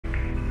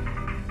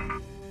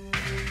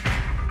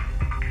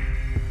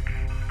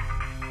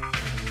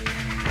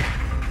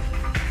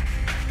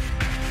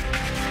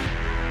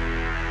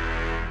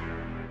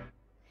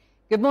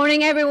Good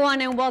morning, everyone,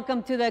 and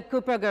welcome to the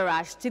CUPRA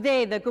Garage.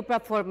 Today, the CUPRA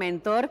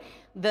Formentor,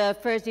 the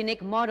first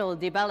unique model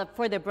developed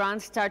for the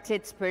brand, starts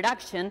its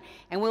production,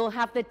 and we will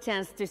have the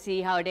chance to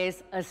see how it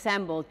is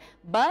assembled.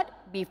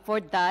 But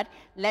before that,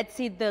 let's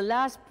see the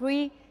last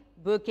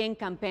pre-booking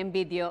campaign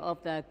video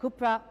of the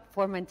CUPRA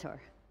Formentor.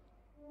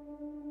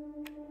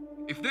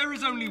 If there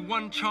is only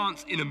one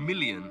chance in a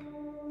million,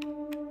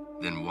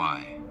 then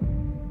why?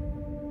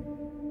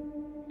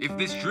 If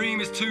this dream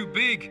is too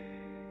big,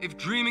 if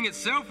dreaming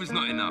itself is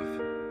not enough,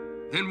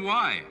 then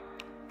why?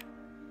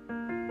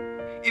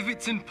 If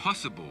it's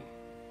impossible,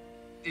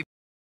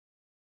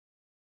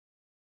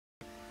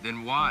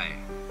 then why?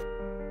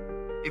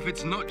 If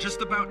it's not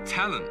just about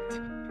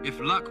talent, if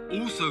luck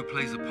also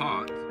plays a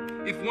part,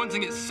 if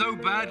wanting it so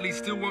badly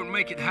still won't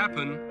make it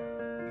happen,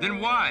 then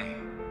why?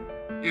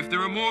 If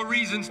there are more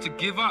reasons to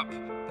give up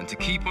than to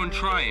keep on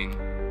trying,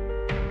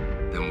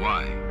 then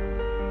why?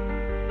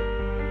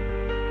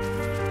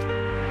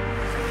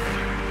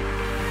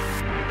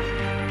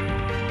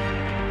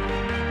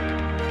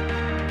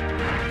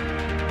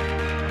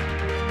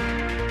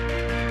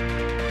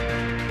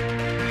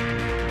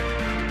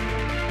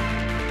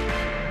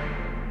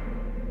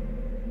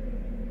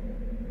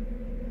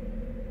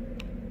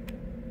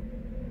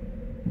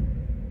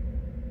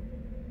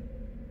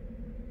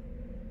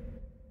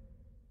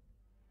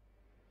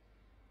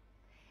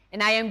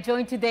 And I am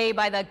joined today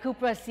by the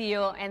CUPRA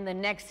CEO and the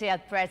next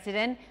SEAT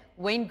president,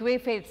 Wayne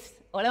Griffiths.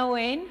 Hola,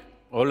 Wayne.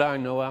 Hola,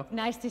 Ainhoa.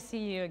 Nice to see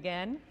you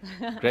again.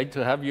 Great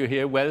to have you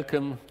here.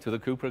 Welcome to the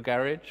CUPRA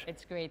Garage.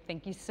 It's great.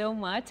 Thank you so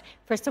much.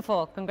 First of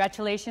all,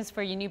 congratulations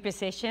for your new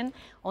position.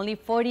 Only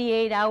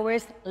 48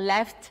 hours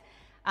left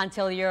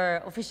until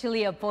you're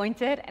officially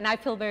appointed. And I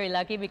feel very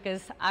lucky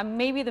because I'm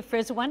maybe the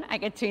first one I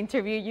get to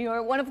interview you,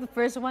 or one of the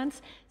first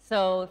ones.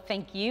 So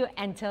thank you.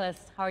 And tell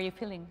us, how are you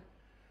feeling?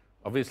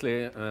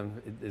 Obviously,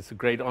 it's a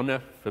great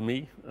honor for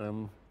me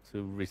to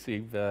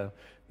receive the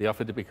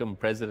offer to become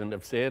president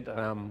of SEAT.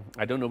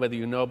 I don't know whether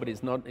you know, but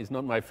it's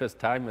not my first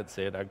time at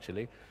SEAT,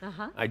 actually.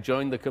 I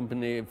joined the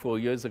company 4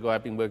 years ago.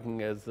 I've been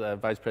working as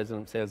vice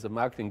president of sales and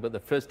marketing, but the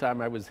first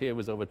time I was here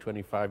was over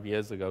 25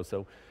 years ago.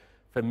 So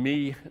for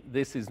me,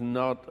 this is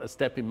not a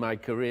step in my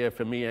career.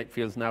 For me, it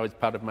feels now it's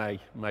part of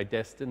my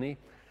destiny.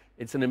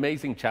 It's an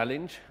amazing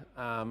challenge.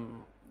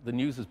 The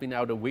news has been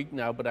out a week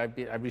now, but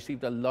I've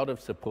received a lot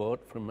of support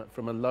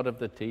from a lot of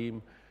the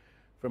team,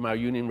 from our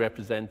union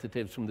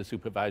representatives, from the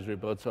supervisory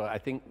board. So I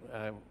think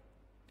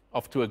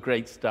off to a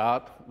great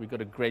start. We've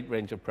got a great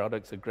range of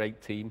products, a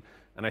great team.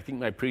 And I think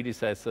my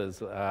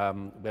predecessors,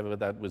 whether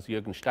that was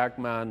Jürgen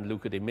Starkmann,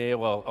 Luca De Meo,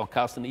 or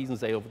Carsten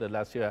Isensee over the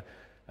last year,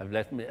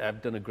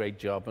 have done a great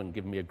job and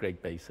given me a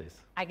great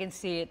basis. I can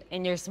see it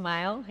in your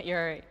smile.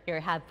 You're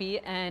happy.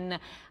 And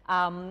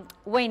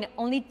Wayne,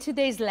 only 2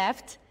 days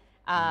left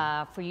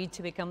for you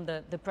to become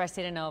the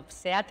president of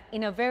SEAT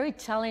in a very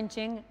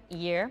challenging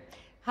year.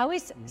 How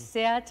is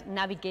SEAT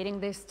navigating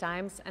these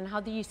times, and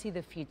how do you see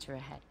the future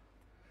ahead?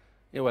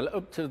 Yeah, well,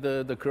 up to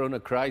the Corona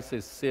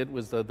crisis, SEAT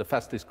was the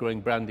fastest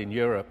growing brand in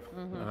Europe,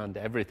 and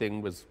everything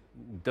was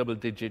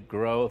double-digit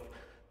growth.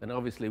 And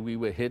obviously we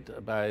were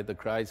hit by the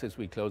crisis.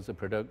 We closed the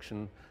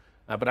production.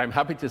 But I'm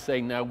happy to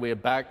say now we're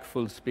back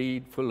full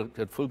speed,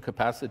 at full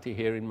capacity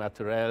here in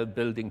Martorell,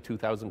 building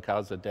 2,000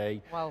 cars a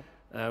day. Wow.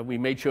 We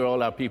made sure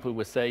all our people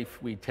were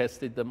safe. We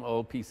tested them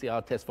all,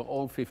 PCR tests for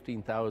all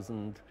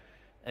 15,000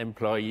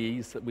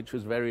 employees, which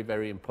was very,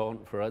 very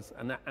important for us.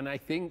 And I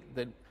think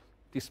that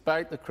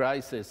despite the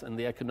crisis and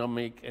the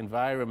economic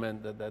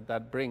environment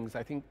that brings,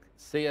 I think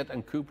SEAT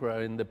and CUPRA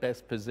are in the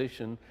best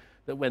position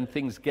that when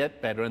things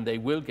get better, and they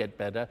will get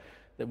better,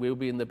 that we'll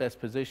be in the best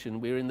position.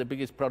 We're in the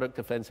biggest product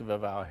offensive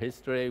of our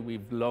history.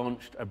 We've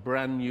launched a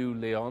brand new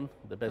Leon,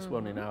 the best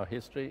one in our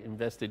history,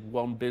 invested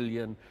 1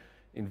 billion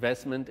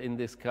investment in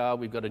this car.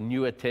 We've got a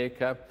new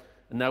Ateca.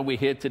 And now we're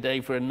here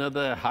today for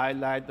another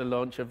highlight, the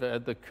launch of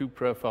the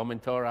CUPRA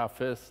Formentor, our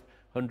first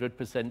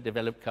 100%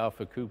 developed car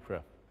for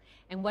CUPRA.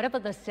 And what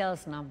about the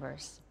sales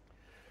numbers?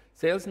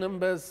 Sales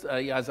numbers,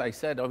 as I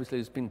said, obviously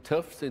it's been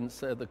tough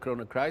since the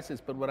Corona crisis,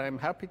 but what I'm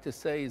happy to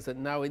say is that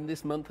now in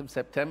this month of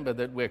September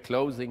that we're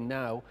closing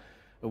now,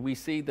 we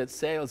see that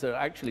sales are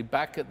actually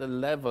back at the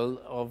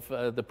level of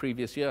the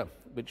previous year,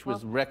 which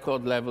was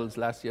record levels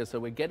last year. So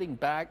we're getting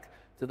back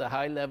to the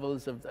high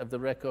levels of the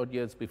record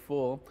years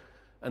before.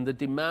 And the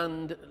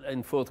demand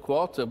in fourth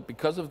quarter,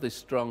 because of the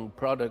strong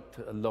product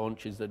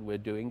launches that we're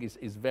doing,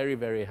 is very,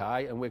 very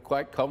high. And we're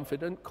quite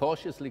confident,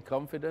 cautiously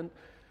confident,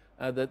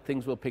 that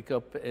things will pick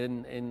up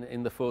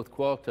in the fourth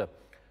quarter.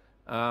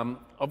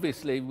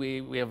 Obviously,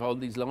 we have all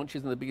these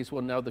launches, and the biggest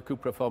one now, the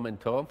CUPRA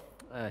Formentor,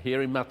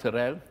 here in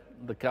Martorell.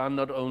 The car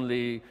not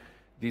only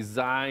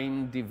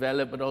designed,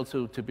 developed, but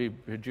also to be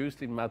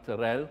produced in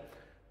Martorell.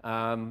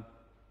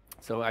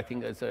 So I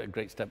think it's a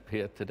great step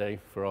here today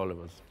for all of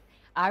us.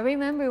 I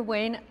remember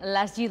when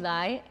last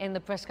July in the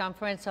press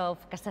conference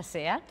of Casa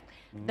SEAT,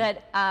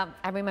 that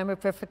I remember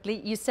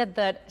perfectly, you said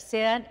that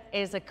SEAT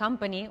is a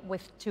company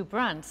with two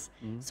brands.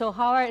 So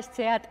how are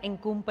SEAT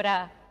and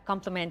CUPRA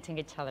complementing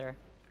each other?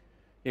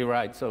 You're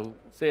right. So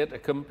SEAT, a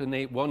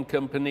company, one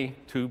company,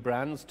 two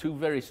brands, two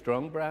very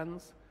strong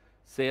brands,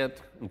 SEAT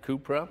and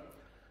CUPRA,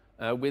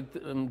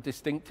 with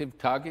distinctive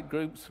target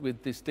groups,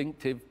 with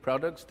distinctive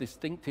products,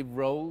 distinctive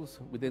roles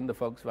within the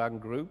Volkswagen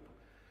Group.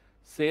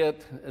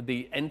 SEAT,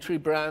 the entry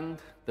brand,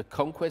 the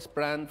conquest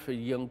brand for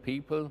young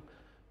people,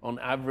 on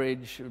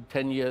average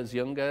 10 years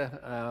younger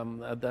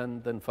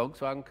than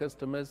Volkswagen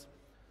customers.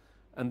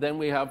 And then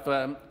we have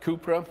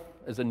CUPRA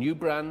as a new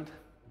brand,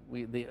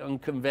 the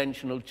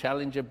unconventional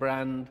challenger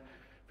brand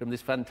from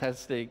this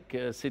fantastic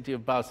city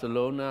of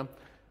Barcelona,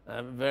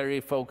 very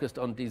focused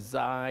on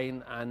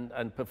design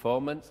and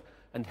performance,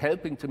 and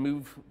helping to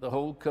move the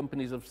whole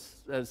company's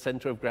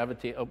center of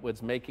gravity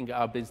upwards, making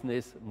our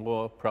business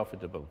more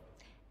profitable.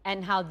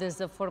 And how does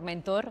the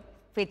Formentor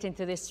fit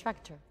into this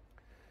structure?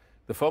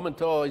 The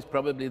Formentor is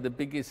probably the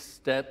biggest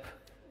step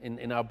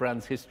in our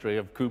brand's history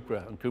of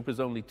CUPRA, and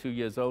CUPRA's only 2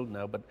 years old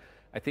now, but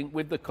I think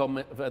with the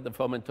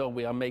Formentor,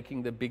 we are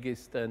making the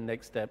biggest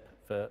next step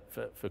for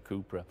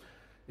CUPRA.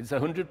 It's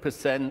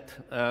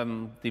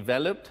 100%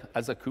 developed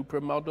as a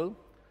CUPRA model.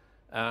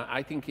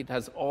 I think it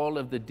has all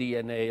of the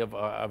DNA of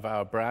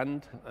our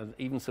brand.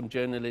 Even some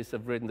journalists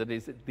have written that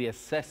it's the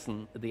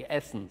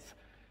essence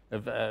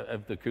of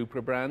the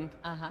CUPRA brand.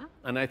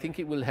 And I think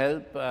it will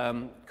help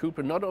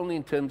CUPRA not only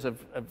in terms of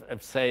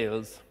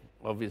sales,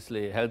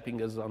 obviously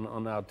helping us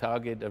on our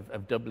target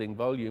of doubling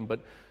volume,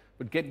 but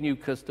get new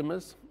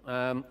customers,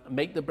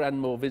 make the brand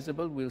more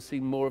visible. We'll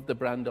see more of the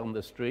brand on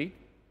the street,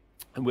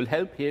 and will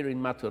help here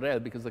in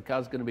Martorell because the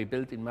car's going to be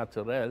built in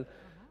Martorell,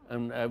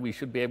 and we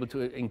should be able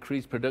to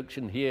increase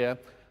production here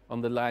on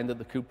the line that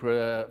the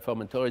CUPRA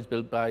Formentor is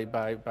built by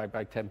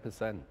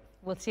 10%.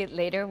 We'll see it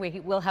later.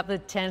 We will have the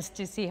chance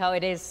to see how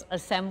it is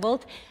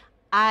assembled.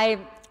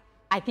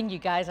 I think you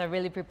guys are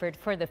really prepared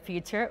for the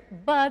future,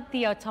 but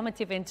the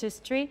automotive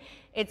industry,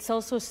 it's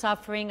also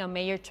suffering a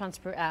major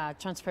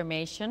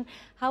transformation.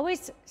 How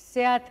is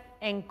SEAT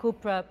and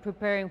CUPRA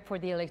preparing for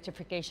the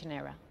electrification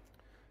era?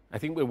 I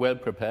think we're well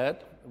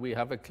prepared. We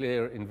have a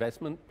clear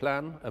investment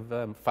plan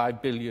of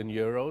 5 billion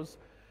euros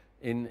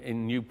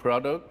in new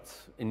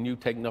products, in new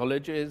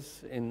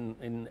technologies,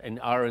 in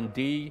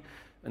R&D,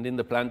 and in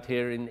the plant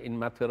here in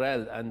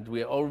Martorell. And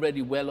we're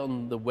already well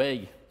on the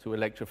way to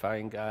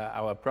electrifying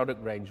our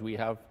product range. We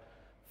have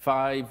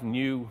 5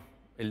 new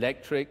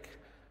electric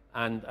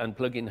and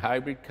plug-in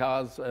hybrid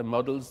cars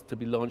models to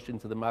be launched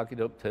into the market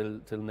up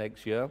till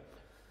next year.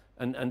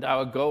 And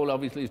our goal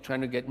obviously is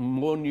trying to get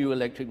more new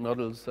electric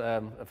models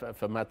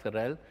for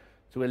Martorell,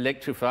 to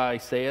electrify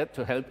SEAT,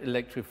 to help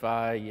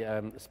electrify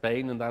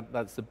Spain, and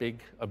that's the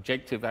big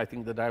objective I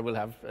think that I will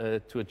have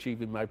to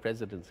achieve in my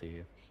presidency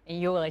here. And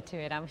you will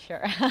achieve it, I'm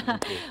sure. I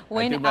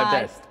do my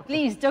best.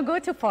 Please don't go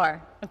too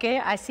far, okay?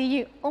 I see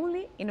you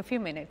only in a few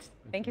minutes.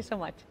 Thank you so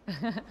much.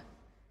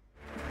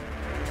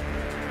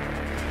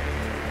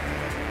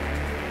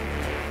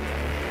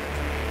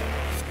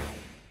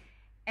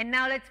 And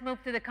now let's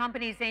move to the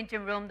company's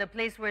engine room, the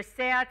place where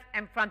SEAT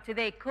and from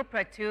today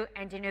CUPRA too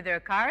engineer their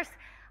cars.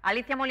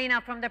 Alicia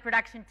Molina from the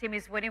production team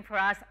is waiting for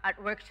us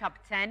at workshop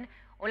 10.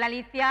 Hola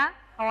Alicia,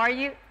 how are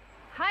you?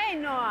 Hi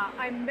Ainhoa,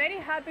 I'm very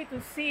happy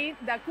to see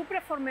the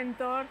CUPRA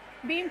Formentor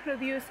being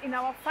produced in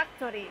our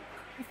factory.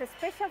 It's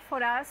special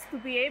for us to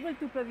be able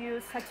to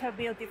produce such a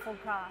beautiful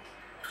car.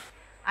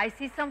 I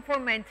see some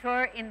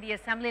Formentor in the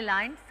assembly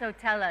line, so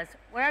tell us,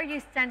 where are you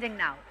standing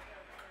now?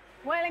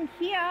 Well, I'm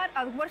here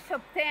at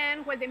workshop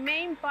 10 where the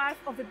main parts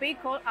of the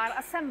vehicle are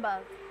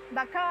assembled.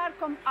 The car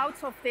comes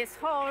out of this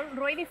hall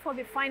ready for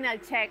the final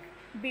check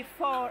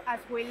before,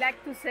 as we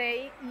like to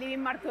say, leaving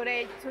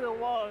Martorell to the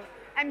world.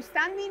 I'm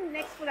standing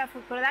next to the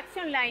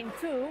production line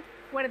 2,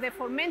 where the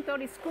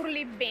Formentor is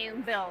currently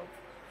being built.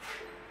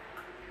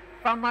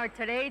 From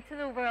Martorell to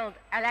the world,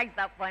 I like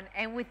that one.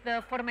 And with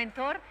the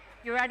Formentor,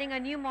 you're adding a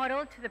new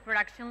model to the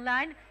production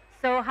line.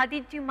 So how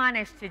did you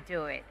manage to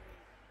do it?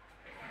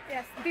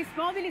 Yes, this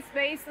model is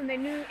based on the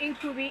new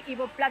EQB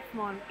Evo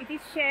platform. It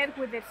is shared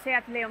with the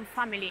SEAT Leon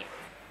family.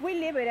 We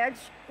leverage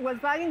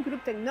Volkswagen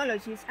Group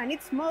technologies and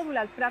its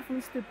modular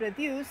platforms to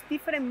produce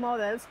different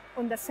models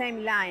on the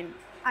same line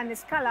and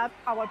scale up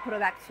our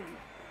production.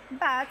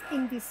 But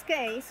in this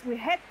case, we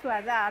had to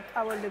adapt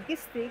our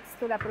logistics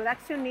to the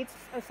production needs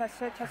of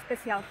such a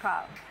special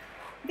car.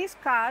 This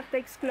car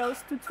takes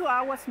close to 2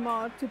 hours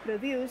more to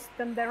produce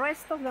than the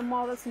rest of the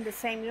models in the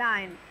same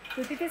line,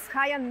 with its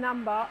higher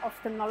number of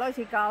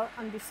technological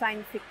and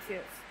design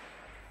features.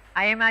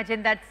 I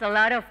imagine that's a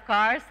lot of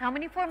cars. How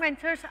many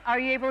Formentors are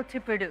you able to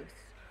produce?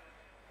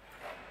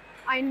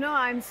 I know,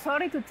 I'm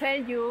sorry to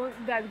tell you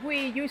that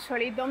we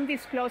usually don't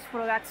disclose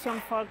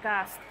production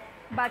forecasts.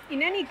 But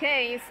in any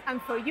case,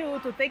 and for you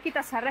to take it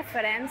as a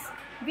reference,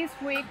 this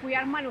week we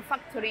are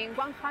manufacturing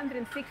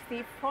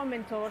 160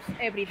 Formentors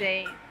every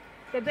day.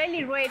 The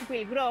daily rate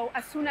will grow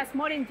as soon as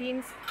more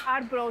engines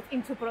are brought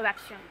into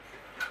production.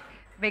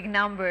 Big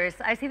numbers.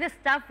 I see the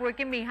staff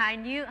working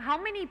behind you.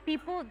 How many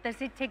people does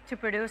it take to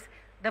produce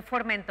the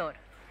Formentor?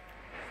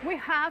 We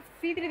have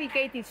 3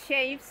 dedicated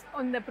shifts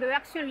on the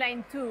production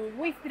line 2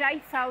 with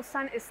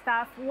 3,000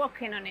 staff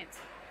working on it.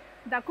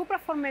 The CUPRA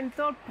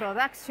Formentor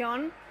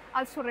production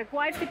also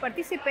requires the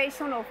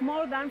participation of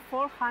more than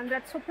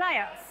 400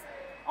 suppliers.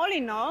 All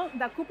in all,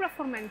 the CUPRA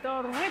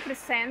Formentor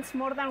represents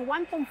more than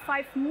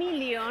 1.5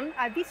 million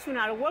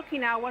additional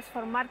working hours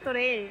for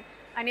Martorell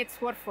and its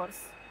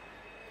workforce.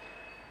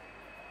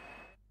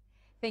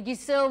 Thank you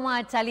so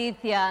much,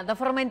 Alicia. The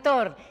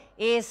Formentor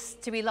is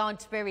to be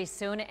launched very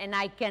soon, and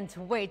I can't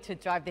wait to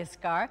drive this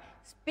car.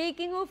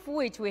 Speaking of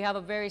which, we have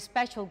a very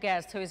special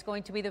guest who is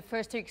going to be the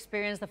first to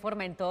experience the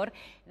Formentor,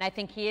 and I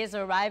think he is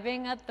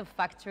arriving at the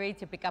factory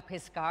to pick up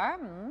his car.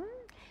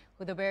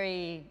 Who the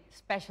very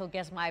special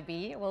guest might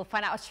be. We'll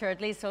find out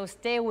shortly, so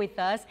stay with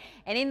us.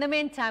 And in the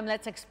meantime,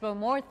 let's explore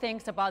more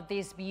things about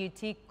this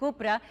beauty.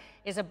 CUPRA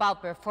is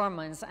about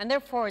performance, and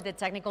therefore the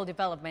technical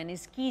development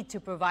is key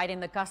to providing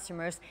the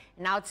customers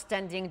an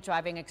outstanding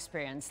driving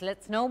experience.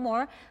 Let's know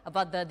more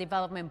about the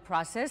development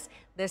process.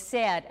 The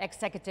SEAT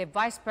Executive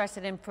Vice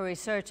President for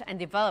Research and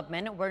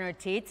Development, Werner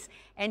Tietz,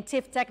 and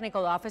Chief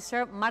Technical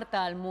Officer, Marta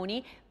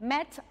Almuni,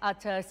 met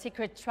at a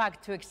secret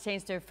track to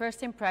exchange their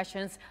first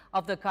impressions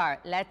of the car.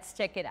 Let's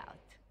check it out.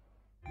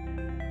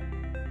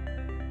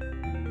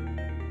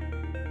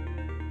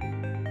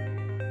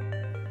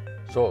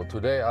 So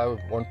today I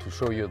want to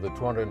show you the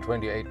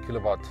 228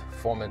 kilowatt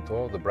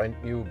Formentor, the brand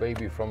new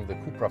baby from the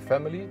CUPRA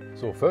family.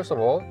 So first of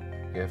all,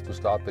 you have to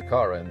start the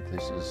car, and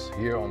this is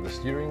here on the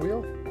steering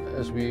wheel.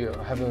 As we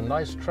have a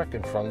nice track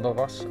in front of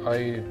us,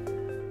 I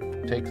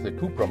take the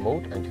CUPRA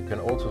mode, and you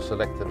can also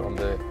select it on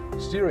the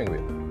steering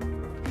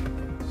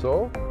wheel.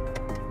 So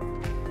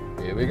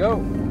here we go.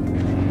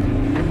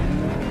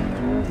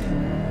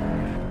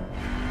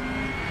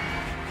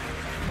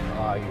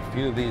 You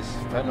feel this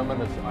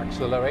phenomenal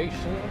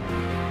acceleration.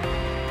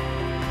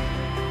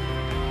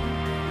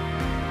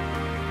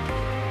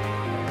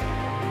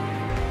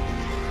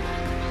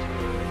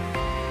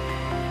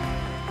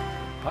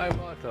 Hi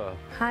Marta.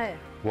 Hi.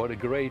 What a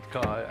great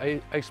car.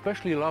 I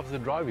especially love the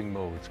driving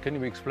modes. Can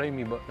you explain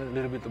me a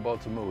little bit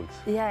about the modes?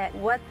 Yeah,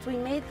 what we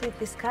made with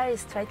this car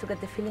is try to get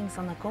the feelings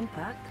on a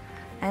compact,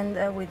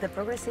 and with the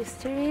progressive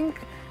steering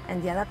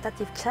and the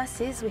adaptive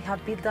chassis, we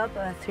have built up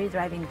 3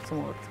 driving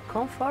modes: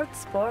 Comfort,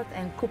 Sport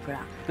and CUPRA.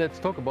 Let's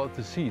talk about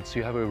the seats.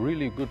 You have a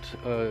really good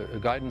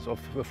guidance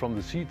from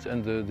the seats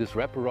and this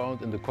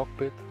wraparound in the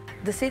cockpit.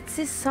 The seats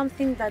is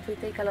something that we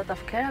take a lot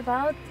of care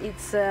about.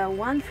 It's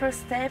one first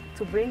step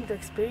to bring the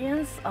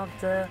experience of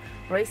the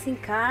racing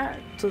car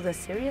to the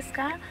serious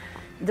car.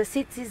 The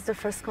seats is the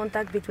first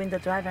contact between the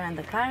driver and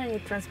the car, and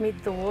it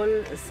transmits the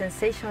whole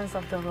sensations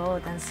of the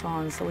road and so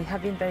on. So we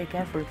have been very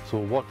careful. So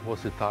what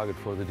was the target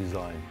for the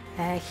design?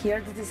 Here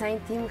the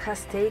design team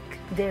has taken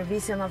their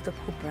vision of the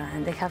CUPRA,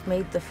 and they have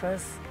made the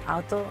first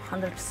auto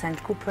 100%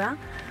 CUPRA,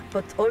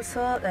 but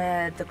also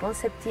the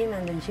concept team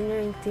and the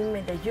engineering team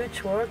made a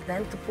huge work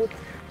then to put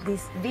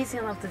this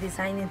vision of the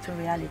design into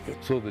reality.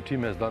 So the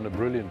team has done a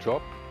brilliant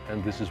job,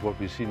 and this is what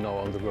we see now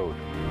on the road.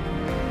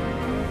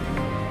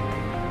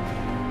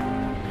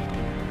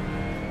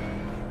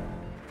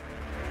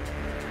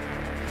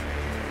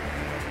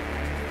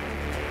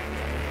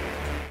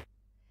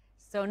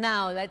 So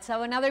now let's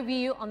have another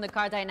view on the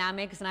car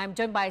dynamics, and I'm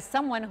joined by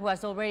someone who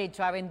has already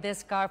driven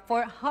this car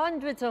for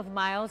hundreds of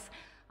miles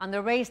on the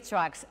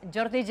racetracks.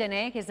 Jordi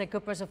Gené, he's the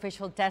CUPRA's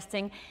official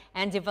testing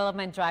and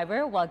development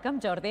driver. Welcome,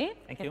 Jordi.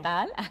 Thank you.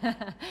 ¿Qué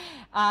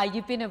tal?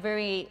 You've been a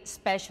very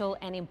special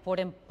and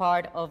important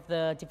part of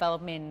the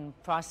development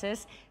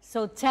process.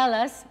 So tell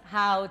us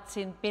how it's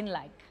been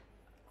like.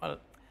 Well,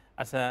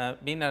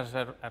 being as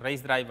a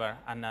race driver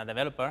and a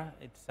developer,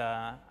 it's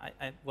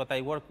what I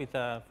work with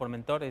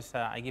Formentor is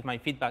I give my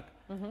feedback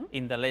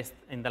in the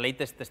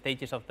latest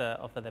stages of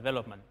the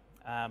development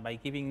by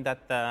giving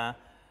that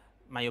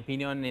my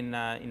opinion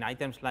in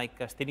items like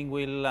steering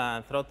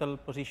wheel, throttle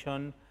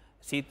position,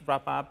 seat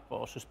wrap up,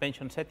 or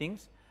suspension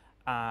settings.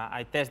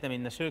 I test them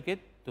in the circuit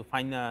to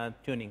find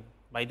tuning.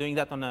 By doing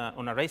that on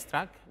a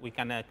racetrack, we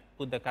can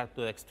put the car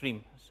to the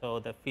extreme. So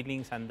the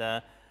feelings and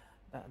the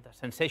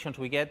sensations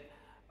we get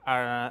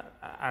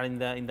are in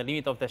the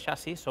limit of the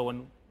chassis. So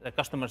when the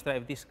customers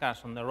drive these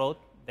cars on the road,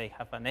 they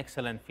have an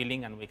excellent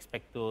feeling, and we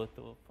expect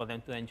for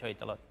them to enjoy it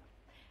a lot.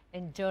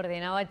 And Jordi,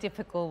 now a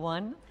difficult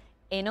one.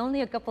 In only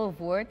a couple of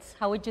words,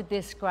 how would you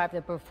describe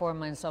the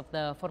performance of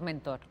the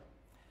Formentor?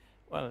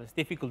 Well, it's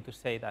difficult to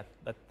say that,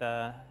 but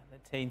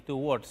let's say in 2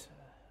 words: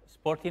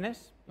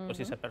 sportiness, because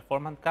it's a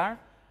performance car,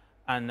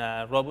 and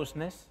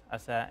robustness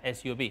as a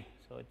SUV.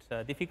 So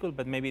it's difficult,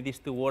 but maybe these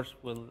 2 words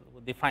will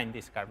define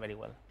this car very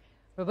well.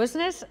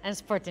 Robustness and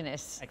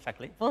sportiness.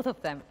 Exactly. Both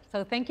of them.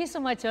 So thank you so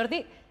much,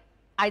 Jordi.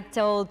 I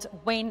told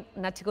Wayne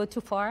not to go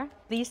too far.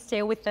 Please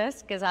stay with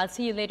us, because I'll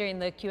see you later in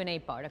the Q&A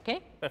part,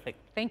 okay? Perfect.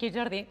 Thank you,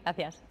 Jordi.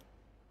 Gracias.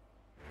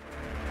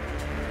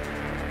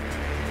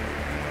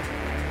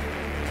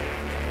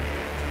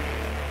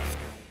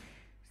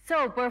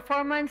 So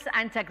performance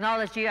and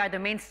technology are the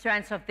main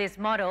strengths of this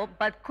model,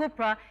 but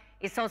CUPRA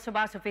is also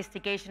about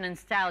sophistication and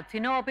style. To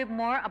know a bit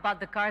more about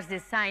the car's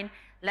design,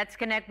 let's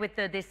connect with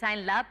the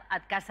design lab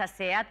at Casa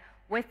SEAT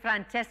with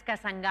Francesca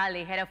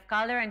Sangalli, head of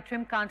color and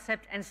trim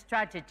concept and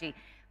strategy.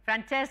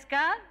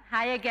 Francesca,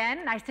 hi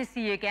again. Nice to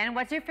see you again.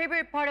 What's your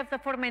favorite part of the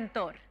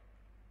Formentor?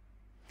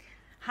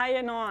 Hi,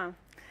 Ainhoa.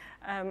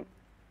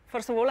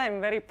 First of all,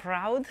 I'm very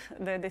proud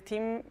that the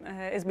team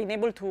has been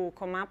able to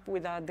come up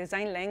with a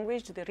design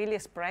language that really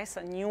expresses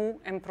a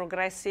new and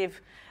progressive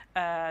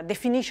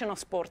definition of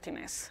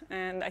sportiness.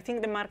 And I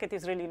think the market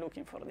is really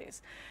looking for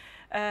this.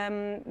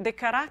 The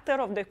character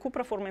of the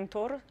CUPRA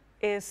Formentor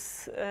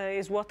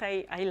is what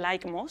I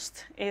like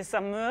most. It's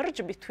a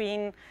merge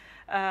between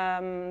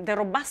the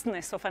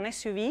robustness of an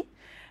SUV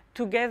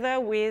together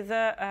with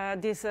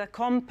this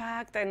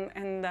compact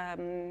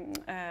and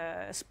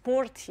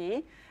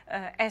sporty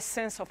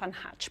essence of an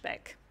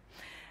hatchback.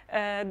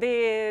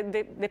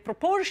 The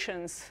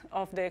proportions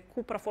of the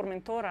CUPRA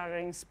Formentor are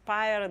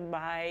inspired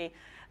by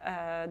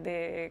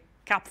the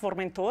CUPRA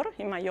Formentor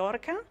in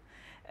Mallorca.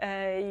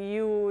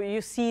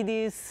 You see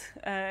this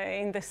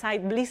in the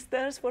side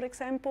blisters, for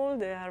example.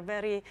 They are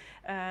very,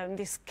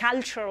 this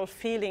cultural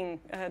feeling,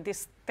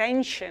 this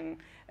tension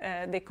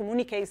that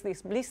communicates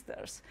these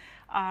blisters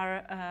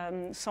are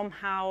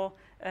somehow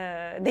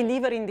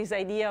delivering this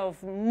idea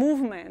of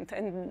movement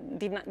and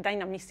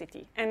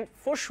dynamicity. And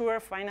for sure,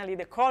 finally,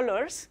 the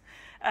colors.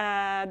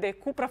 The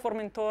CUPRA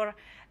Formentor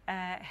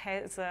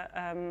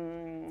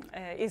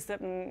is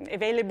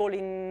available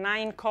in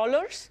 9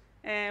 colors.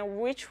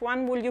 Which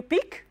one will you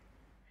pick?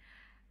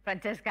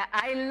 Francesca,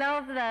 I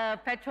love the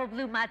petrol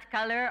blue matte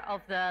color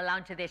of the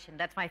Lounge Edition.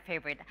 That's my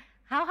favorite.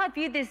 How have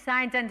you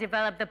designed and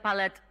developed the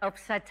palette of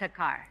such a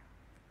car?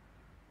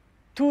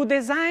 To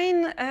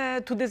design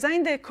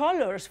the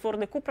colors for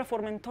the CUPRA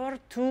Formentor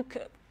took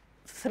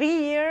 3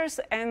 years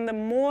and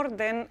more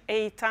than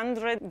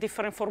 800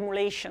 different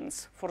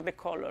formulations for the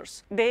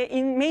colors. The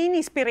main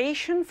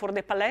inspiration for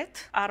the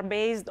palette are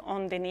based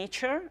on the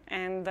nature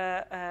and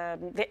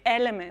the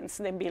elements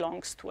that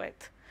belongs to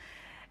it.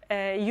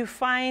 You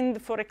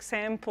find, for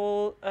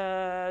example,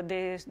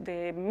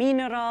 the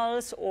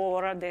minerals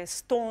or the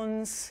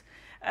stones,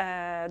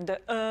 the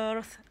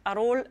earth are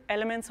all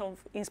elements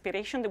of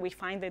inspiration that we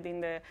find it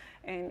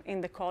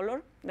in the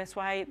color. That's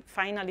why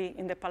finally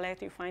in the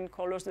palette you find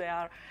colors that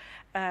are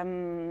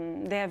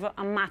they have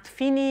a matte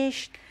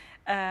finish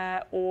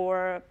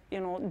or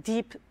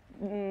deep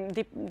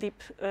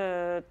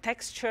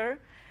texture,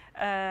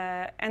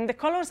 and the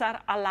colors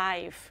are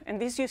alive. And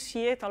this you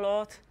see it a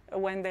lot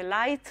when the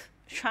light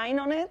shine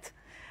on it,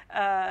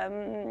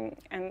 and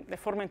the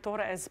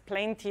Formentor has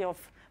plenty of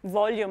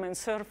volume and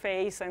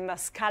surface and a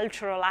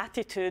sculptural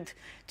attitude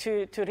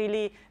to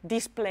really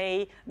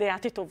display the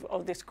attitude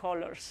of these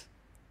colors.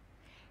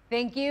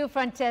 Thank you,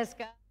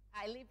 Francesca.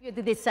 I leave you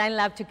the design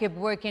lab to keep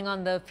working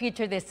on the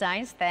future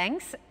designs.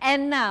 Thanks.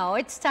 And now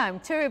it's time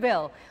to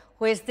reveal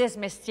who is this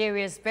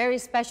mysterious, very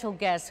special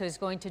guest who is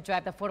going to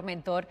drive the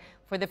Formentor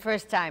for the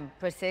first time.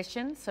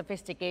 Precision,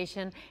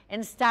 sophistication,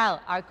 and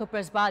style are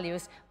CUPRA's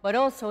values, but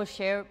also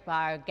shared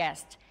by our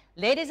guest.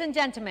 Ladies and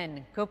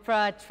gentlemen,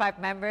 CUPRA tribe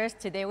members,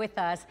 today with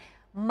us,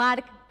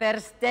 Mark ter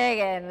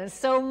Stegen.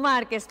 So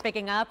Mark is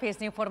picking up his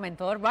new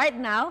Formentor right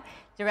now,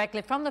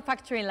 directly from the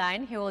factory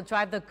line. He will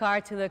drive the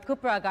car to the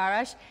CUPRA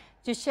Garage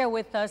to share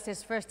with us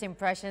his first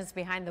impressions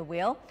behind the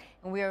wheel.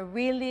 And we are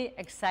really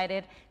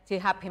excited to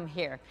have him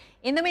here.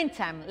 In the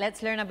meantime,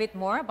 let's learn a bit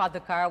more about the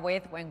car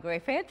with Wayne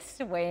Griffiths.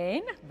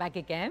 Wayne, back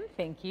again,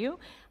 thank you.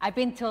 I've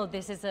been told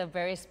this is a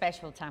very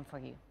special time for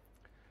you.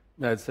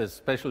 It's a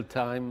special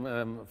time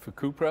for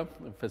CUPRA,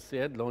 for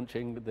SEAT,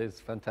 launching this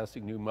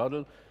fantastic new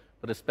model,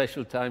 but a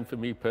special time for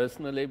me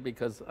personally,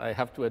 because I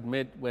have to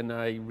admit, when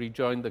I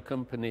rejoined the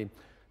company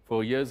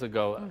 4 years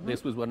ago,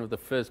 this was one of the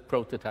first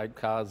prototype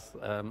cars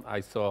I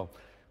saw.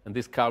 And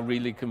this car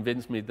really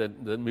convinced me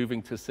that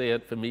moving to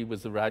SEAT for me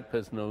was the right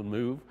personal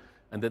move,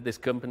 and that this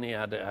company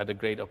had a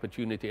great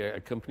opportunity, a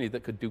company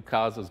that could do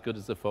cars as good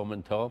as the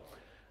Formentor.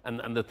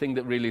 And the thing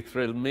that really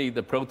thrilled me,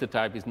 the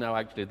prototype is now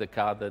actually the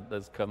car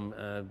that's come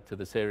to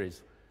the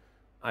series.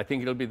 I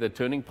think it'll be the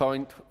turning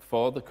point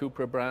for the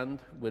CUPRA brand.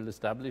 We'll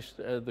establish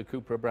the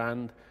CUPRA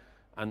brand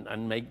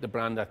and make the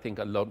brand, I think,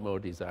 a lot more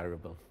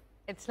desirable.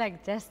 It's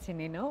like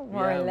destiny, no?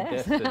 More or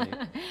less. Destiny.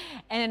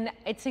 And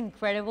it's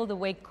incredible the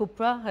way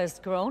CUPRA has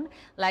grown.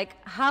 Like,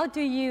 how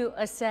do you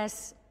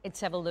assess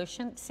its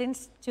evolution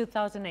since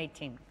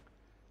 2018?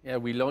 Yeah,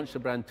 we launched the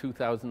brand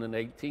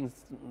 2018.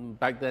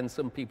 Back then,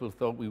 some people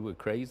thought we were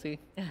crazy.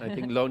 I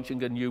think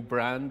launching a new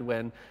brand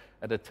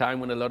at a time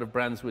when a lot of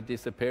brands were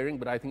disappearing,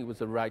 but I think it was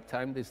the right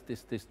time, this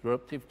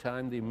disruptive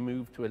time, the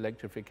move to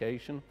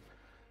electrification.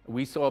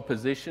 We saw a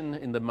position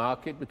in the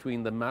market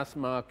between the mass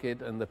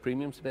market and the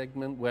premium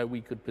segment where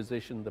we could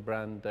position the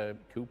brand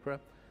CUPRA.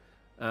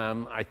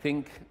 I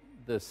think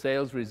the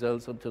sales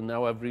results up till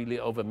now have really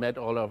overmet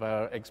all of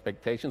our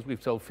expectations.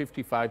 We've sold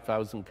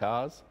 55,000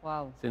 cars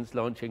since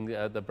launching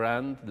the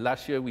brand.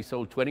 Last year we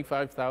sold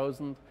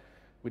 25,000,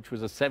 which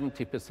was a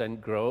 70%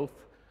 growth.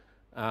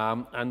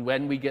 And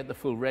when we get the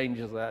full range,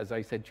 as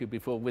I said to you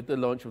before, with the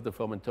launch of the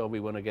Formentor, we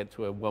want to get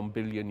to a €1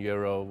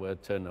 billion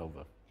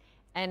turnover.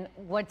 And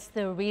what's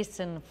the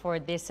reason for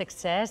this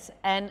success?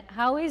 And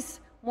how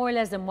is more or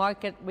less the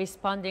market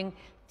responding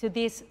to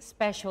this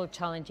special,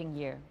 challenging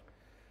year?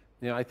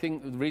 Yeah, I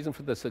think the reason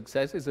for the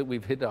success is that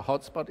we've hit a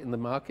hotspot in the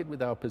market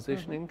with our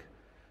positioning.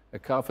 A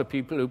car for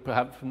people who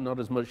perhaps not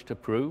as much to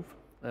prove,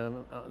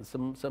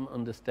 some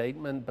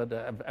understatement, but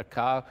a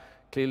car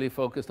clearly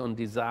focused on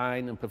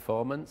design and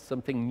performance,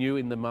 something new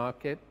in the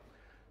market.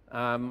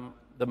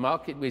 The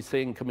market we're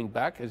seeing coming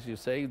back, as you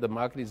say, the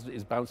market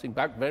is bouncing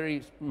back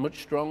very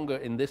much stronger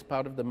in this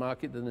part of the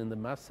market than in the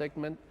mass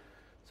segment.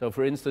 So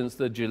for instance,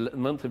 the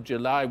month of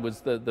July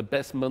was the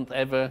best month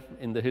ever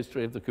in the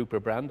history of the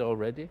CUPRA brand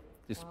already,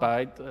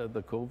 despite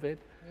the COVID.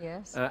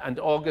 Yes. And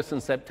August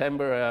and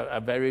September are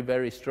very,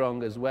 very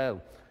strong as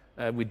well,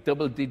 with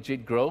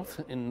double-digit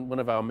growth in one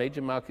of our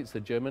major markets, the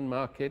German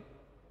market.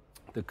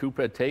 The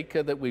CUPRA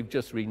Ateca that we've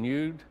just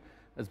renewed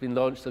has been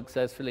launched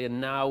successfully,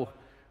 and now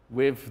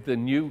with the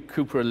new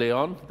CUPRA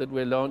Leon that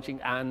we're launching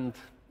and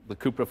the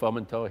CUPRA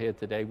Formentor here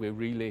today, we're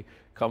really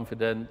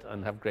confident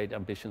and have great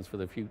ambitions for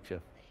the future.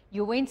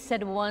 You Wayne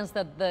said once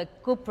that the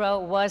CUPRA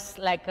was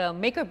like a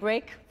make or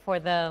break for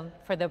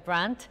the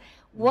brand.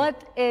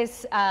 What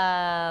is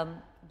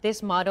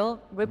this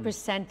model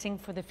representing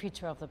for the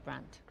future of the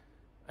brand?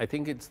 I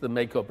think it's the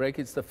make or break.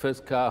 It's the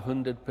first car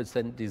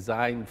 100%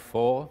 designed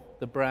for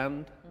the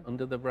brand,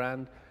 under the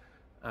brand.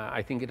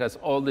 I think it has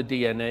all the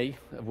DNA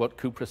of what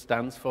CUPRA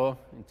stands for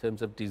in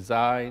terms of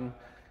design,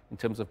 in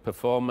terms of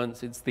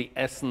performance. It's the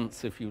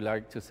essence, if you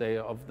like to say,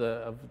 of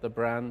the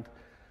brand.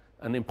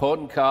 An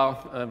important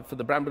car for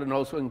the brand, but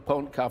also an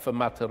important car for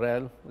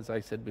Martorell, as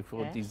I said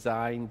before,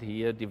 designed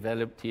here,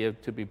 developed here,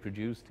 to be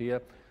produced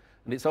here.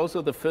 And it's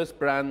also the first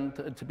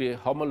brand to be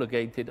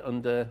homologated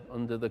under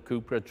the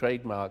CUPRA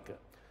trademark,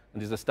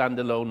 and is a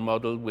standalone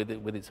model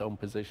with its own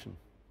position.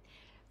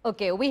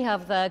 Okay, we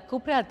have the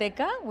CUPRA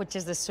Ateca, which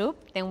is the SUV.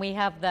 Then we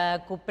have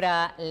the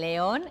CUPRA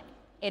Leon.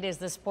 It is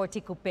the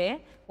sporty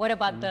coupé. What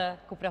about the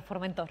CUPRA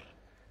Formentor?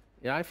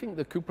 Yeah, I think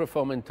the CUPRA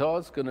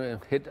Formentor is going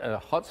to hit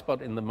a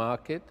hotspot in the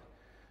market.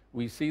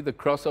 We see the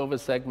crossover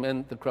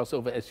segment, the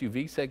crossover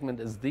SUV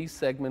segment, as the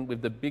segment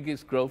with the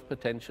biggest growth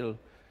potential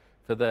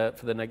for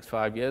the next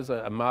 5 years,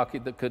 a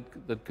market that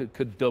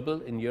could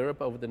double in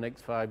Europe over the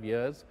next 5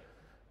 years.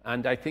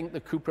 And I think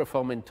the CUPRA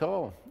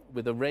Formentor,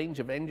 with a range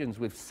of engines,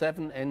 with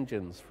 7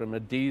 engines, from a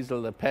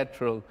diesel, a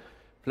petrol,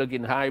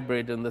 plug-in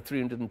hybrid, and the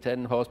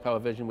 310 horsepower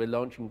version we're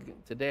launching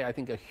today, I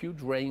think a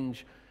huge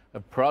range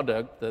of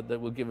product that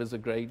will give us a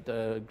great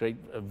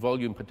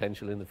volume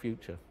potential in the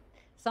future.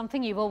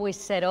 Something you've always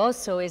said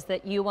also is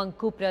that you want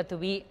CUPRA to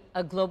be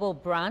a global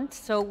brand.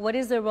 So what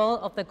is the role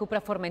of the CUPRA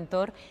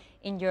Formentor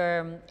in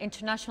your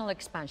international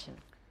expansion?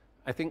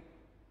 I think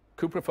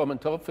CUPRA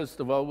Formentor, first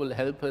of all, will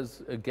help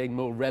us gain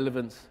more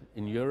relevance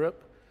in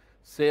Europe.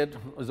 SEAT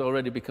has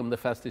already become the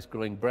fastest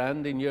growing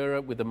brand in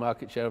Europe with a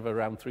market share of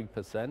around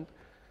 3%.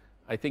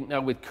 I think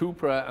now with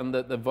CUPRA and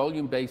the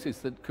volume basis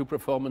that CUPRA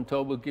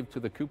Formentor will give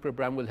to the CUPRA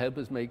brand will help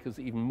us make us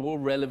even more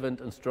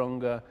relevant and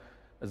stronger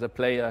as a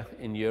player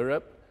in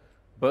Europe,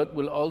 but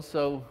will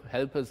also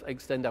help us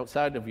extend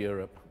outside of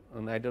Europe.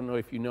 And I don't know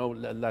if you know,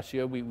 last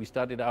year we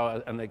started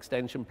an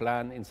extension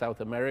plan in South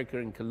America,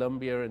 in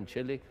Colombia and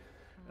Chile.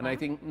 And I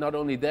think not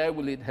only there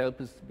will it help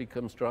us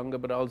become stronger,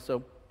 but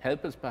also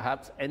help us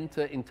perhaps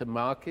enter into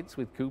markets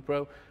with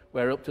CUPRA,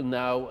 where up to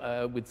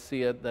now with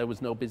SEAT there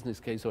was no business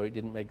case or it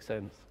didn't make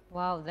sense.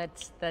 Wow,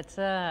 that's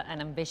an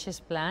ambitious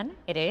plan.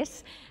 It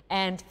is.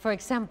 And for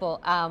example,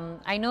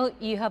 I know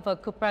you have a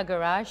CUPRA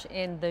Garage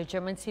in the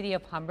German city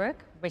of Hamburg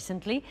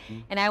recently,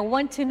 and I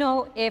want to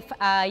know if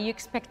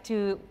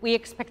we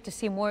expect to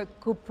see more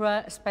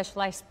CUPRA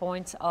specialized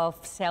points of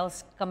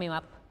sales coming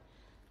up,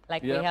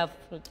 like we have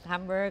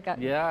Hamburg.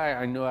 Yeah,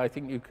 I know. I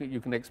think you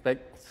can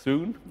expect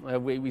soon.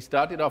 We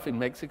started off in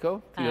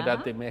Mexico,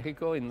 Ciudad de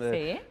Mexico, in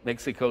the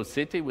Mexico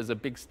City. It was a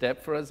big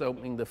step for us,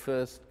 opening the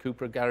first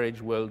CUPRA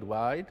Garage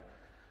worldwide.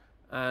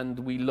 And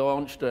we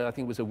launched, I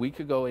think it was a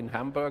week ago in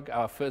Hamburg,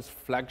 our first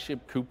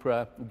flagship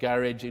CUPRA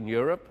Garage in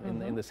Europe,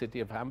 in the city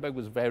of Hamburg.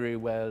 Was very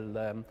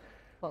well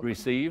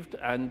received.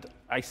 And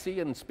I see,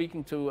 and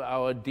speaking to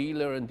our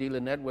dealer and dealer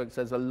networks,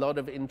 there's a lot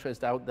of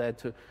interest out there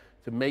to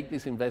make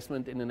this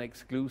investment in an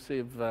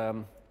exclusive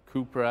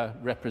CUPRA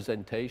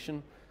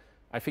representation.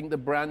 I think the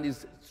brand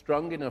is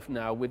strong enough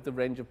now with the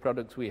range of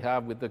products we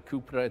have, with the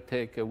CUPRA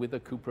Ateca, with the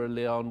CUPRA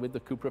Leon, with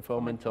the CUPRA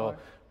Formentor,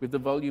 with the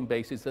volume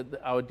basis, that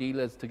our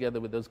dealers together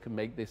with us can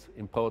make this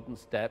important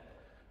step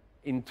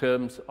in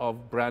terms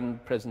of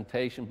brand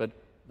presentation. But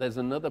there's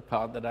another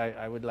part that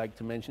I would like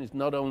to mention. It's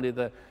not only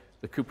the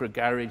CUPRA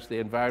Garage, the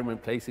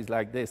environment, places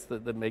like this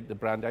that make the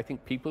brand. I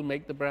think people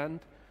make the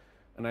brand.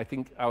 And I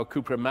think our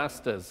CUPRA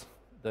masters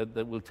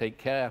that will take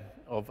care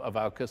of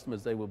our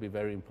customers, they will be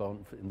very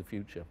important in the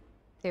future.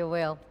 They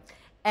will.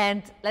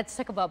 And let's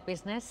talk about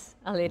business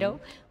a little.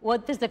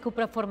 What does the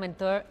CUPRA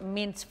Formentor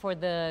mean for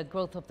the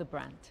growth of the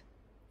brand?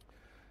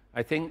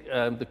 I think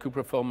the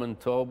CUPRA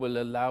Formentor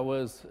will allow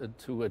us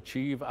to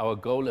achieve our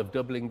goal of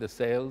doubling the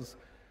sales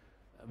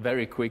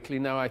very quickly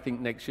now. I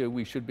think next year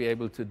we should be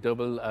able to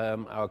double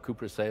our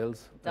CUPRA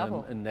sales.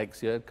 Double? And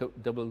next year,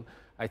 double.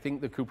 I think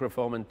the CUPRA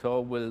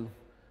Formentor will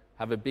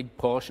have a big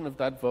portion of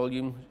that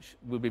volume,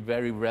 will be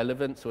very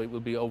relevant. So it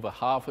will be over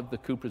half of the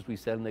Cupras we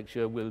sell next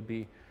year will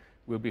be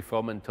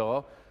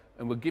Formentor.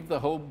 And we'll give the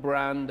whole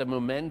brand a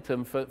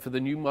momentum for the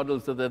new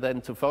models that are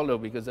then to follow,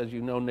 because as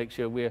you know, next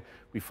year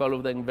we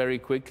follow them very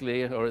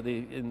quickly, or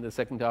in the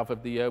second half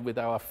of the year, with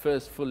our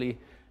first fully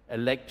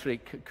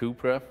electric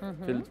CUPRA,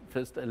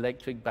 first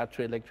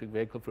battery electric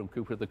vehicle from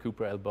CUPRA, the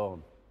CUPRA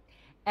Elborn.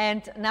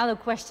 And now the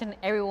question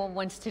everyone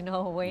wants to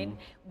know, Wayne,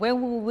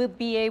 when will we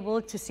be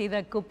able to see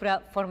the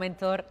CUPRA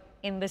Formentor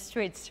in the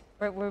streets?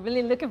 We're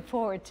really looking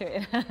forward to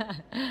it.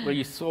 Well,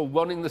 you saw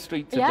one in the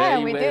street today.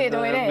 Yeah, we did.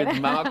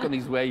 With Mark on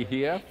his way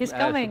here. He's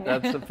coming.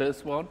 That's the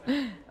first one.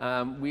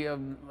 We are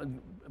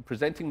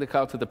presenting the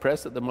car to the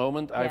press at the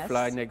moment. Yes. I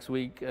fly next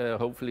week,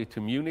 hopefully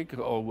to Munich,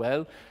 all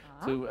well,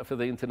 for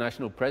the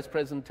international press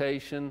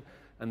presentation.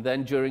 And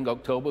then during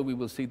October, we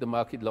will see the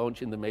market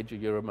launch in the major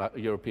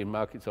European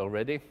markets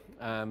already.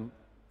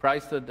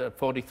 Priced at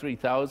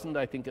 43,000,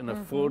 I think an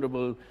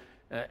affordable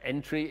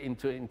entry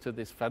into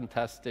this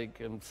fantastic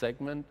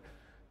segment.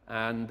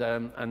 And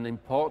an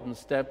important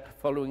step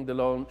following the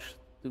launch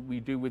that we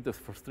do with the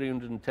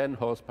 310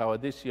 horsepower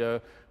this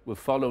year will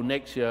follow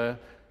next year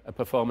a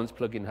performance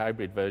plug-in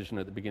hybrid version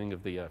at the beginning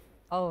of the year.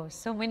 Oh,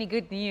 so many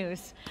good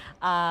news.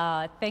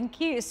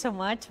 Thank you so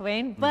much,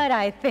 Wayne. But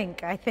I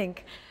think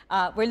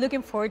we're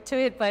looking forward to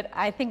it, but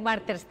I think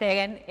Mark ter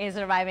Stegen is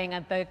arriving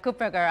at the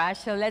CUPRA Garage,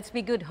 so let's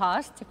be good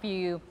hosts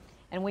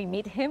and we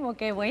meet him,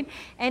 okay, Wayne?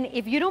 And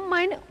if you don't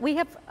mind, we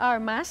have our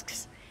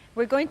masks.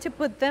 We're going to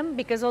put them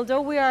because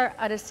although we are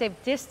at a safe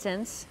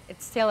distance,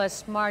 it's still a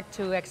smart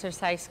to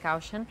exercise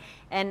caution.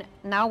 And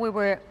now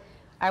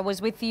I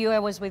was with you, I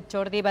was with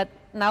Jordi, but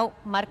now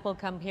Mark will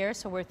come here,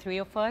 so we're three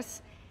of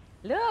us.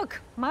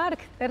 Look, Mark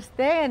ter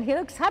Stegen, he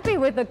looks happy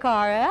with the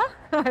car, eh?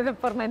 The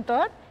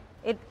Formentor.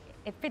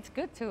 It fits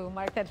good to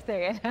Mark ter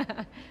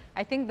Stegen.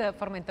 I think the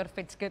Formentor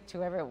fits good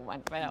to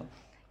everyone. Well,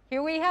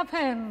 here we have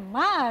him.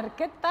 Mark,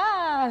 ¿qué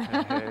tal?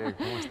 Hey,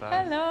 ¿cómo estás?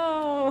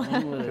 Hello.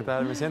 ¿Qué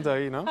tal? Me siento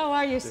ahí, ¿no? How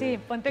are you? Sí,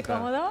 ponte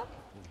cómodo.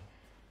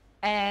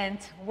 And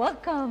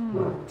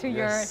welcome to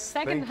your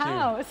second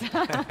house.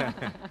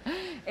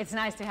 It's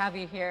nice to have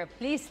you here.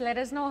 Please let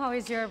us know, how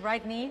is your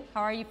right knee?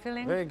 How are you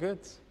feeling? Very good,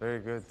 very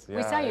good. Yeah,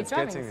 we saw you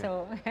driving,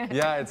 so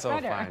yeah, it's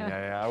all fine.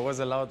 Yeah. I was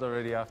allowed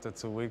already after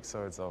 2 weeks,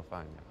 so it's all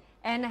fine. Yeah.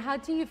 And how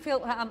do you feel?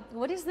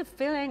 What is the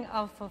feeling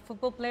of a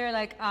football player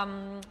like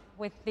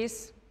with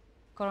this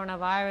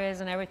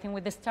coronavirus and everything?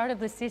 With the start of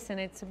the season,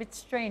 it's a bit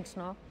strange,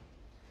 no?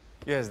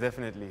 Yes,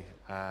 definitely.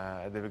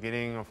 At the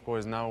beginning, of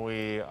course, now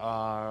we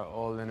are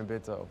all in a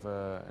bit of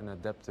an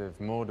adaptive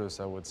modus,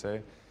 I would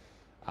say.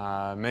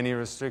 Many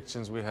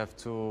restrictions we have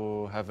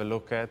to have a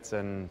look at,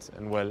 and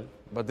well,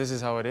 but this is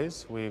how it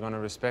is. We're going to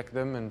respect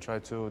them and try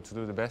to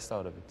do the best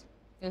out of it.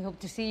 We hope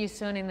to see you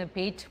soon in the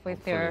pitch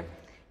with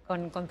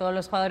con todos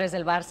los jugadores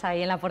del Barça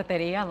ahí en la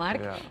portería,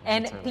 Mark. Yeah,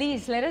 and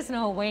please let us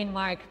know, Wayne,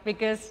 Mark,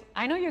 because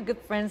I know you're good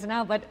friends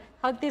now, but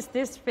how did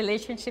this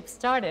relationship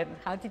started?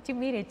 How did you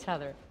meet each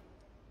other?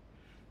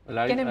 Well,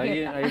 I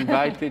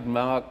invited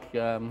Mark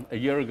a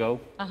year ago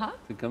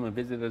to come and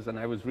visit us, and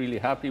I was really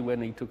happy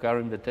when he took our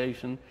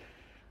invitation.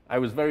 I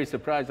was very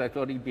surprised. I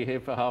thought he'd be here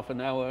for half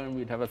an hour and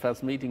we'd have a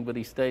fast meeting, but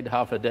he stayed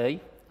half a day.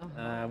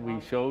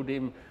 We showed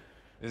him...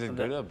 Is it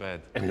good or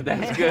bad?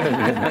 That's good.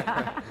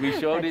 We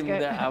showed him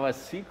our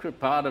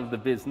secret part of the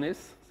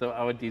business, so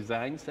our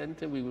design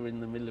center. We were in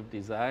the middle of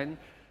design,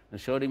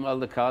 and showed him all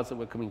the cars that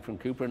were coming from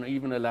CUPRA, and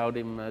even allowed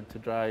him to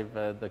drive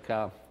the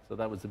car. So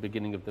that was the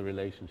beginning of the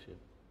relationship.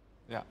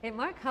 Yeah. Hey,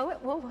 Mark,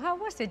 how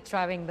was it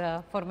driving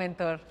the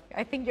Formentor?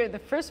 I think you're the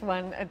first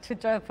one to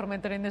drive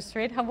Formentor in the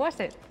street. How was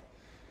it?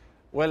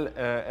 Well,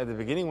 at the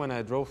beginning when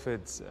I drove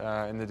it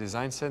in the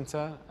design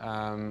center,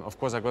 of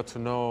course I got to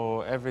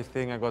know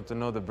everything. I got to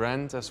know the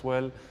brand as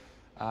well.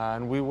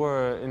 And we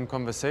were in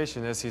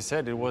conversation, as he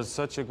said. It was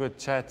such a good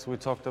chat. We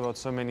talked about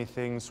so many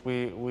things.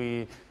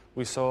 We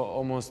saw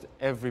almost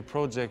every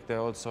project they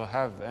also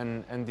have,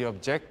 and the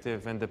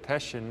objective and the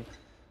passion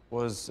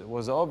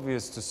was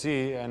obvious to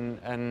see,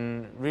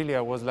 and really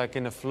I was like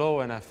in a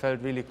flow, and I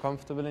felt really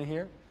comfortable in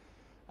here.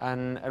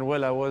 And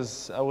well, I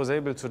was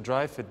able to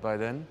drive it by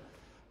then.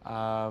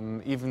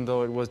 Even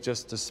though it was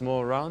just a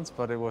small round,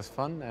 but it was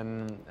fun,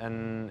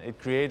 and it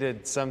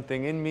created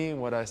something in me.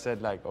 What I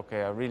said, like,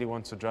 okay, I really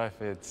want to drive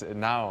it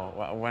now.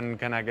 When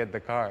can I get the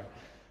car?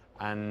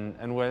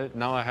 And well,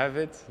 now I have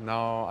it.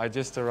 Now I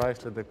just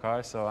arrived with the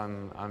car, so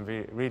I'm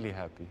really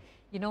happy.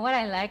 You know what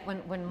I like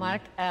when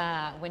Mark,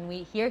 when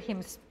we hear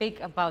him speak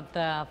about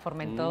the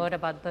Formentor,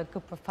 about the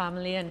CUPRA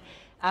family, and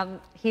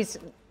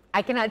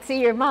I cannot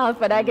see your mouth,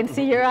 but I can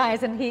see your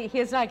eyes, and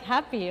he's like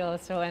happy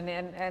also,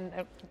 and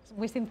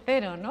muy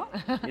sincero, no?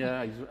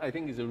 Yeah, I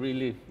think he's a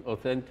really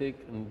authentic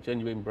and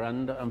genuine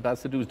brand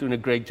ambassador who's doing a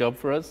great job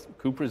for us.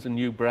 CUPRA is a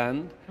new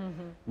brand.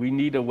 We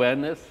need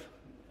awareness.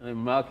 And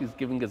Mark is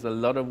giving us a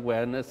lot of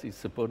awareness. He's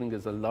supporting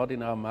us a lot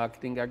in our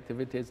marketing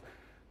activities.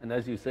 And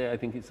as you say, I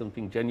think it's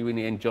something genuine.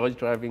 He enjoys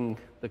driving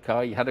the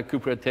car. He had a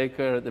CUPRA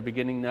Taker at the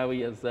beginning. Now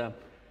he has.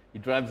 He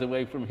drives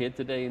away from here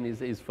today in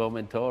his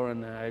Formentor,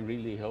 and I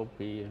really hope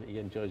he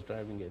enjoys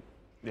driving it.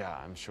 Yeah,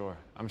 I'm sure.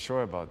 I'm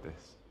sure about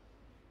this.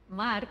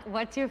 Mark,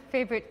 what's your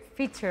favorite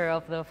feature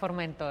of the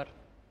Formentor?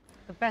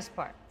 The best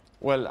part?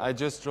 Well, I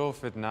just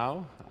drove it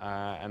now,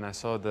 and I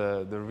saw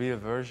the real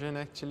version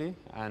actually,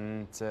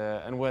 and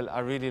well, I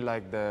really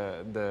like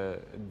the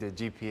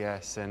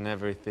GPS and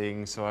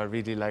everything. So I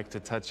really like to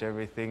touch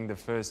everything. The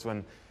first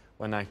one,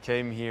 when I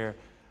came here,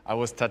 I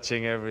was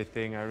touching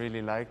everything. I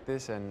really like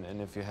this, and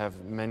if you have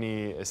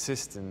many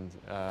assistants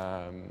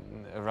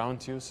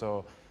around you,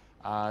 so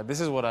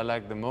this is what I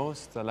like the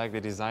most. I like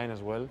the design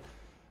as well,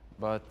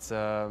 but.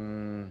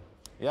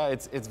 Yeah,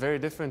 it's very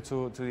different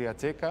to the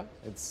Ateca.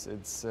 It's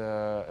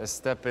a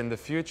step in the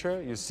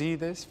future. You see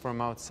this from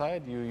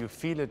outside, you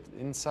feel it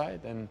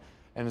inside, and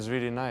it's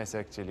really nice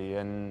actually.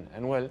 And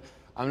well,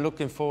 I'm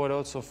looking forward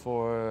also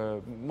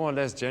for more or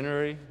less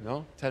January.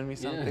 No, tell me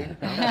something.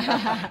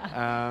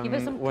 Yeah. Give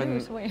us some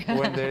clues.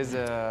 When there's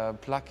a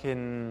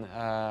plug-in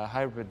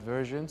hybrid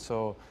version,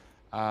 so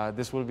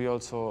this will be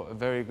also a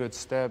very good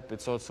step.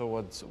 It's also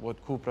what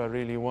CUPRA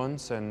really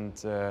wants, and.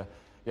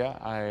 Yeah,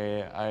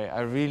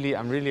 I'm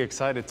really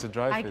excited to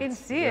drive it. I can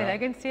see it. I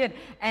can see it.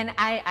 And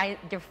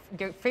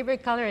your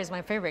favorite color is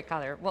my favorite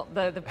color. Well,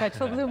 the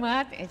petrol blue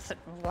matte. It's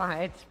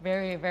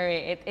very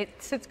it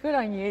sits good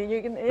on you.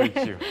 You can.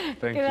 Thank you.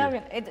 Thank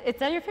you. Is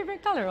that your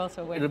favorite color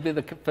also? It'll be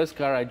the first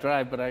car I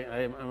drive, but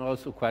I'm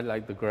also quite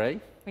like the grey.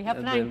 We have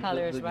 9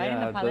 colors, right,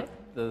 in the palette.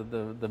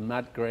 The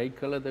matte grey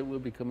color that will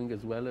be coming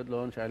as well at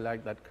launch. I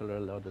like that color a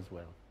lot as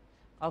well.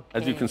 Okay.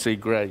 As you can see,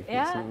 grey.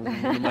 Yeah.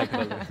 It's my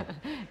color.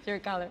 It's your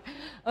color.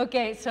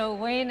 Okay, so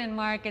Wayne and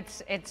Mark,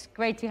 it's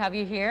great to have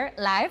you here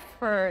live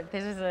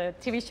this is a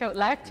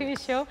live TV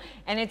show,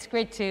 and it's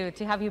great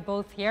to have you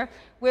both here.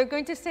 We're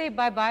going to say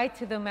bye-bye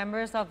to the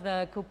members of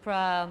the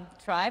CUPRA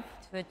tribe,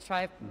 to the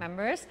tribe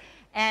members,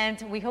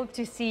 and we hope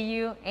to see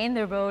you in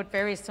the road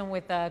very soon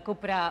with the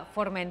CUPRA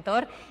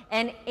Formentor.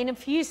 And in a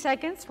few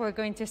seconds, we're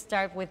going to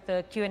start with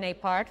the Q&A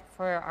part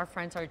for our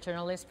friends, our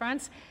journalist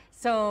friends.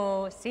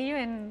 So see you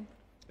in...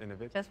 In a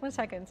bit. Just 1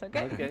 second,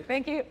 okay? Okay.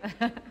 Thank you.